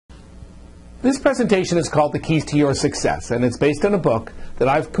This presentation is called The Keys to Your Success, and it's based on a book that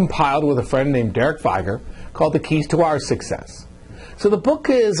I've compiled with a friend named Derek Feiger called The Keys to Our Success. So the book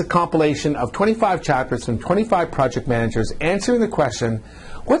is a compilation of 25 chapters from 25 project managers answering the question,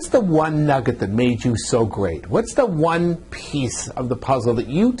 what's the one nugget that made you so great? What's the one piece of the puzzle that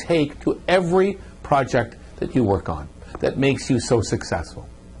you take to every project that you work on that makes you so successful?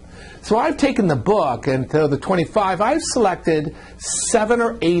 So I've taken the book, and to the 25, I've selected 7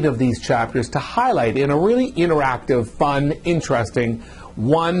 or 8 of these chapters to highlight in a really interactive, fun, interesting,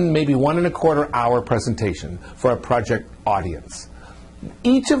 maybe 1.25 hour presentation for a project audience.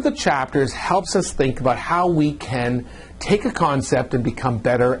 Each of the chapters helps us think about how we can take a concept and become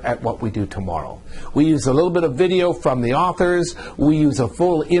better at what we do tomorrow. We use a little bit of video from the authors. We use a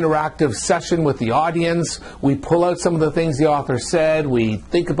full interactive session with the audience. We pull out some of the things the author said. We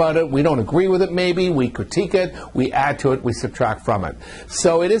think about it. We don't agree with it maybe. We critique it. We add to it. We subtract from it.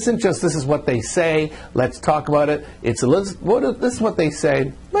 So it isn't just this is what they say. Let's talk about it. It's this is what they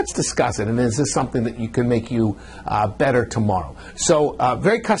say. Let's discuss it. And is this something that you can make you better tomorrow? So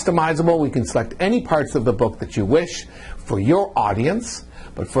very customizable. We can select any parts of the book that you wish for your audience,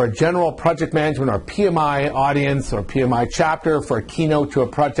 but for a general project management or PMI audience or PMI chapter, for a keynote to a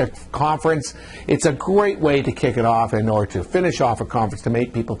project conference, it's a great way to kick it off and or to finish off a conference to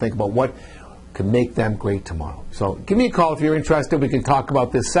make people think about what can make them great tomorrow. So give me a call if you're interested. We can talk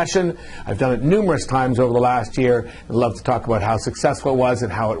about this session. I've done it numerous times over the last year. I'd love to talk about how successful it was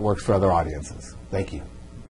and how it works for other audiences. Thank you.